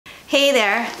Hey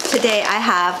there! Today I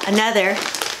have another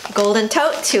Golden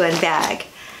Tote to unbag.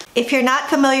 If you're not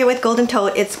familiar with Golden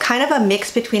Tote, it's kind of a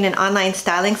mix between an online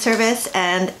styling service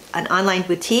and an online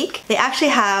boutique. They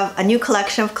actually have a new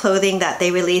collection of clothing that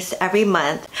they release every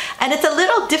month. And it's a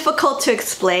little difficult to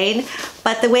explain,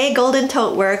 but the way Golden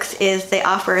Tote works is they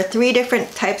offer 3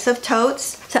 different types of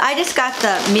totes. So I just got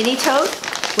the Mini Tote,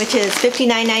 which is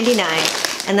 $59.99.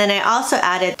 And then I also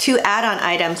added 2 add-on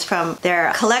items from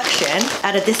their collection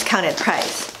at a discounted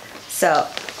price. So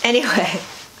anyway,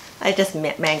 I just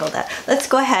mangled that. Let's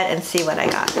go ahead and see what I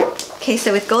got. Okay,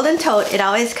 so with Golden Tote, it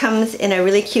always comes in a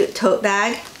really cute tote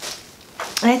bag.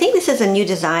 And I think this is a new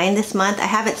design this month. I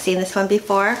haven't seen this one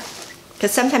before,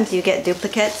 because sometimes you get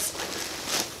duplicates.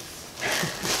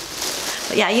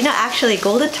 But yeah, you know, actually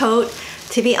Golden Tote,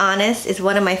 to be honest, is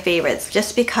one of my favorites,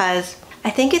 just because I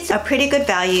think it's a pretty good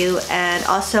value, and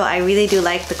also I really do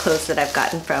like the clothes that I've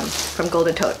gotten from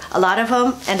Golden Tote. A lot of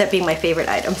them end up being my favorite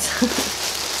items.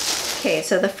 Okay,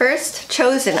 so the first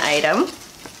chosen item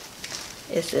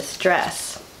is this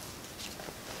dress.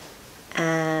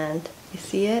 And you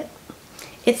see it?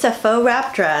 It's a faux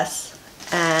wrap dress,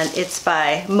 and it's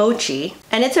by MOCI.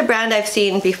 And it's a brand I've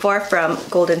seen before from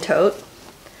Golden Tote.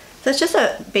 So it's just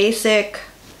a basic,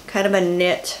 kind of a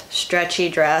knit, stretchy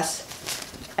dress.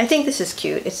 I think this is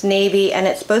cute. It's navy, and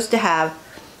it's supposed to have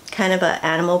kind of an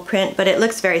animal print, but it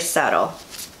looks very subtle.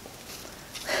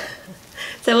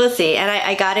 So we'll see. And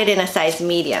I got it in a size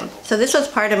medium. So this was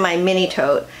part of my Mini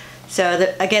Tote.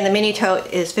 So again, the Mini Tote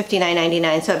is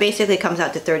 $59.99, so it basically comes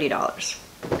out to $30.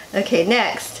 Okay,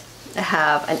 next I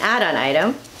have an add-on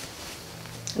item.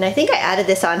 And I think I added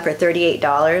this on for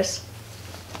 $38.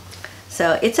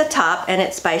 So it's a top, and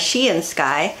it's by She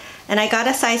Sky. And I got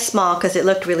a size small because it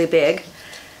looked really big.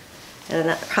 And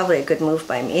that's probably a good move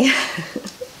by me.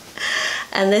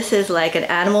 And this is like an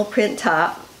animal print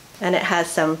top, and it has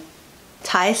some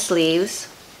tie sleeves,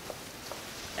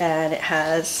 and it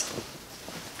has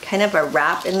kind of a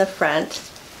wrap in the front,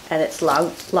 and it's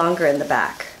longer in the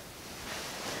back.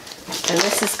 And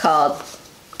this is called,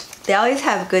 they always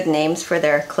have good names for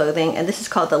their clothing, and this is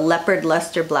called the Leopard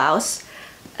Luster Blouse,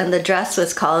 and the dress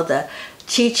was called the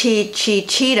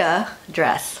CHEETAH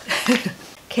dress.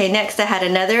 Okay, next I had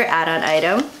another add-on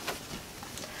item,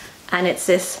 and it's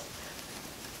this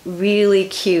really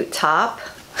cute top,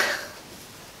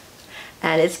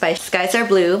 and it's by Skies Are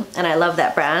Blue, and I love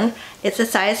that brand. It's a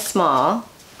size small,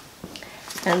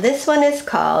 and this one is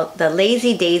called the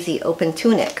Lazy Daisy Open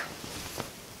Tunic,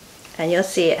 and you'll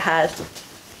see it has,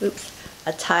 oops,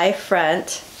 a tie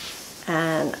front,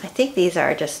 and I think these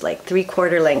are just like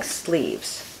 3/4 length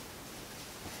sleeves.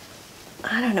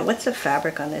 I don't know, what's the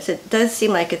fabric on this? It does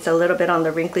seem like it's a little bit on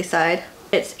the wrinkly side.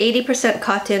 It's 80%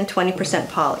 cotton, 20%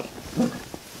 poly.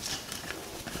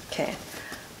 Okay,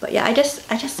 but yeah, I just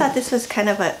thought this was kind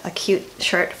of a cute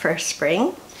shirt for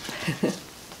spring.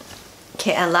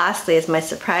 Okay, and lastly is my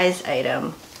surprise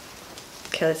item.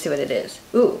 Okay, let's see what it is.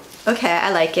 Ooh, okay, I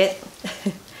like it.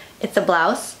 It's a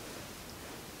blouse.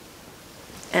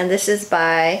 And this is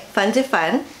by Fun to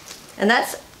Fun. And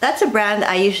that's a brand that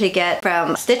I usually get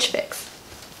from Stitch Fix.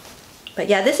 But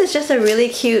yeah, this is just a really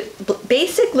cute,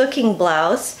 basic looking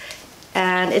blouse,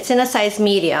 and it's in a size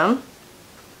medium,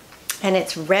 and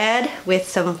it's red with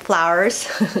some flowers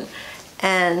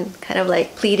and kind of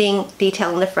like pleating detail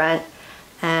in the front,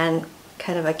 and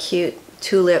kind of a cute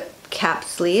tulip cap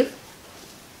sleeve.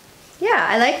 Yeah,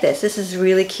 I like this. This is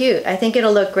really cute. I think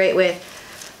it'll look great with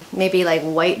maybe like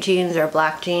white jeans or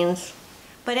black jeans.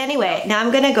 But anyway, now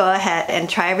I'm gonna go ahead and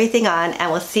try everything on,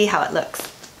 and we'll see how it looks.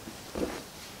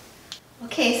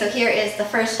 Okay, so here is the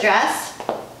first dress,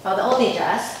 well, the only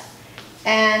dress.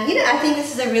 And you know, I think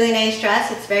this is a really nice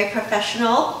dress. It's very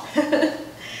professional.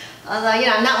 Although, you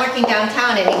know, I'm not working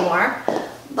downtown anymore,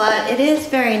 but it is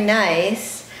very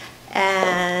nice.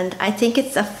 And I think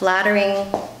it's a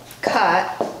flattering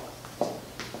cut.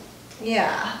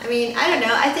 Yeah, I mean, I don't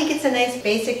know. I think it's a nice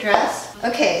basic dress.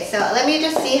 Okay, so let me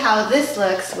just see how this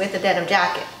looks with a denim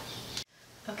jacket.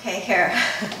 Okay, here.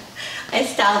 I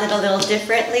styled it a little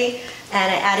differently, and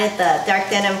I added the dark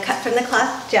denim cut from the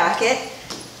cloth jacket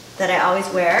that I always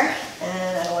wear,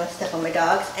 and I don't want to step on my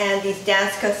dogs, and these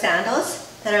Dansko sandals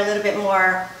that are a little bit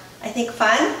more, I think,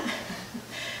 fun.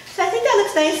 So I think that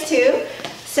looks nice too.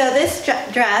 So this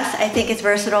dress, I think, is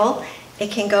versatile.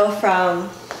 It can go from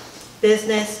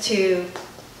business to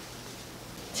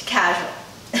casual.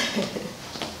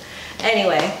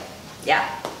 Anyway, yeah,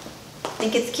 I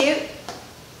think it's cute.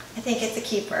 I think it's a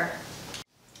keeper.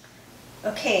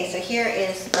 Okay, so here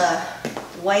is the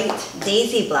white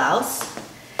daisy blouse,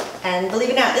 and believe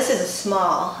it or not, this is a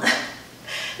small.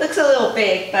 Looks a little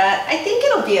big, but I think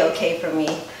it'll be okay for me.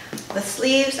 The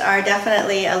sleeves are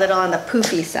definitely a little on the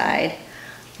poofy side,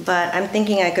 but I'm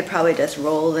thinking I could probably just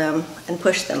roll them and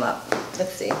push them up.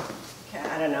 Let's see. Okay,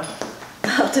 I don't know. I'll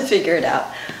have to figure it out.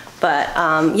 But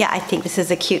yeah, I think this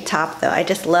is a cute top though. I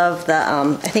just love the,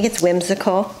 I think it's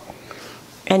whimsical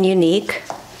and unique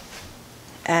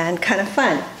and kind of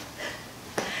fun.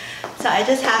 So I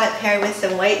just have it paired with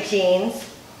some white jeans,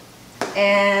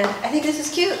 and I think this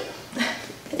is cute.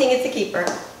 I think it's a keeper.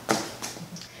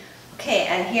 Okay,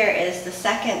 and here is the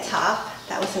second top.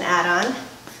 That was an add-on.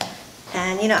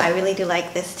 And you know, I really do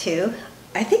like this too.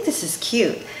 I think this is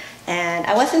cute. And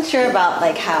I wasn't sure about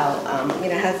like how, you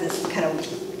know, it has this kind of,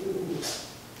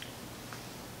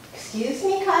 excuse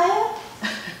me, Kaya?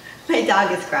 My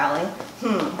dog is growling.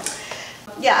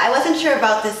 Yeah, I wasn't sure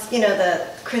about this, you know, the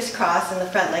crisscross in the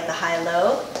front, like the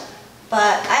high-low,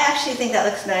 but I actually think that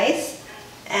looks nice,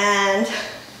 and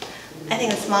I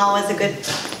think the small was a good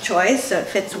choice, so it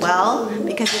fits well,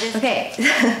 because it is... Okay,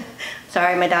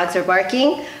 sorry, my dogs are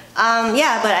barking.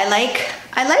 Yeah, but I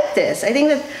like this. I think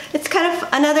that it's kind of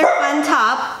another fun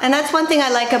top, and that's one thing I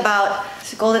like about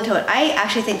Golden Tote. I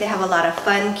actually think they have a lot of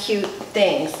fun, cute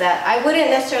things that I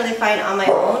wouldn't necessarily find on my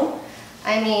own.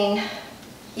 I mean,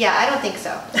 yeah, I don't think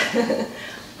so.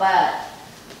 But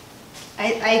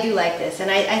I do like this,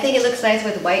 and I think it looks nice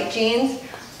with white jeans,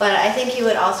 but I think it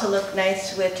would also look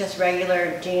nice with just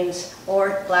regular jeans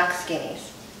or black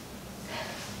skinnies.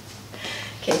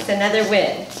 Okay, so another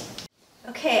win.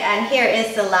 Okay, and here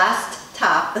is the last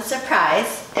top, the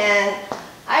Surprise, and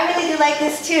I really do like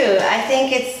this too. I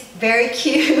think it's very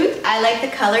cute. I like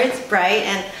the color, it's bright,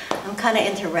 and I'm kind of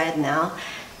into red now.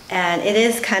 And it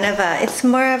is kind of a, it's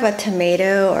more of a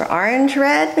tomato or orange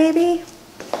red maybe.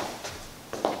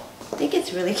 I think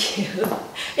it's really cute.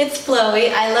 It's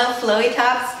flowy. I love flowy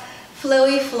tops.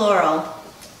 Flowy floral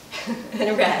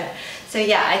and red. So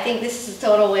yeah, I think this is a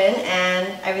total win,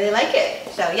 and I really like it.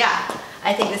 So yeah,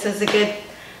 I think this is a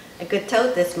good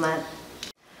tote this month.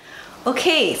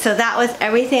 Okay, so that was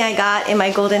everything I got in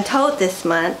my Golden Tote this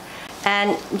month.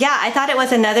 And yeah, I thought it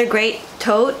was another great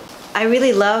tote. I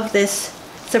really love this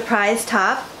Surprise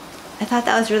top. I thought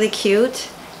that was really cute.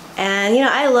 And you know,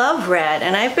 I love red,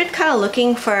 and I've been kind of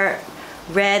looking for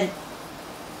red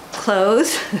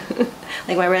clothes,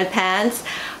 like my red pants.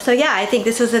 So yeah, I think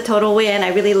this was a total win. I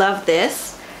really love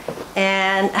this.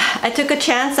 And I took a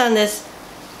chance on this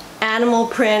animal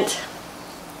print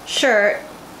shirt,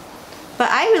 but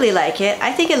I really like it.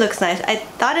 I think it looks nice. I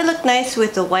thought it looked nice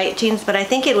with the white jeans, but I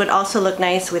think it would also look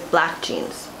nice with black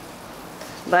jeans.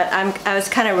 But I was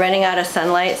kind of running out of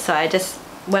sunlight, so I just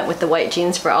went with the white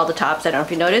jeans for all the tops. I don't know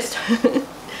if you noticed.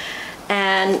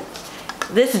 And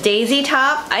this daisy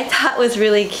top I thought was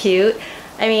really cute.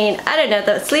 I mean, I don't know,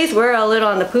 the sleeves were a little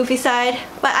on the poofy side,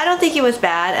 but I don't think it was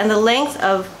bad, and the length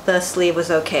of the sleeve was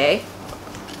okay.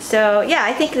 So yeah,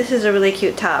 I think this is a really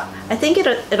cute top. I think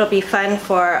it'll be fun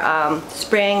for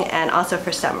spring and also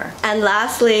for summer. And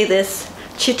lastly, this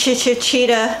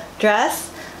CHEETAH dress.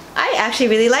 I actually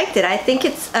really liked it. I think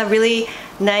it's a really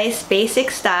nice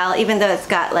basic style, even though it's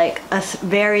got like a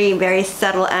very, very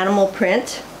subtle animal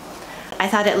print. I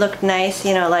thought it looked nice,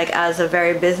 you know, like as a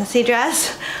very businessy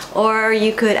dress, or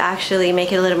you could actually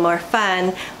make it a little more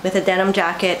fun with a denim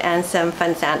jacket and some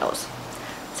fun sandals.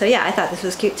 So yeah, I thought this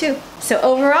was cute too. So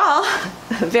overall,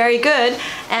 very good.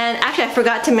 And actually I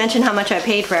forgot to mention how much I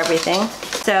paid for everything.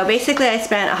 So basically I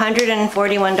spent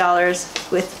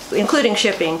 $141 with including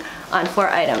shipping on 4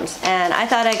 items, and I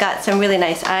thought I got some really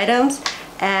nice items,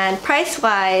 and price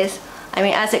wise, I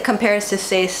mean, as it compares to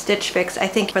say Stitch Fix, I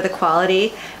think for the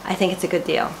quality, I think it's a good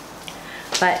deal.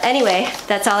 But anyway,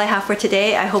 that's all I have for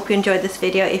today. I hope you enjoyed this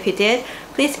video. If you did,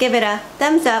 please give it a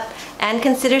thumbs up and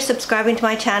consider subscribing to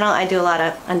my channel. I do a lot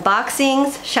of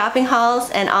unboxings, shopping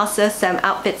hauls, and also some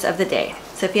outfits of the day.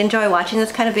 So if you enjoy watching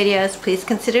this kind of videos, please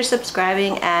consider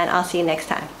subscribing, and I'll see you next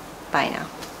time. Bye now.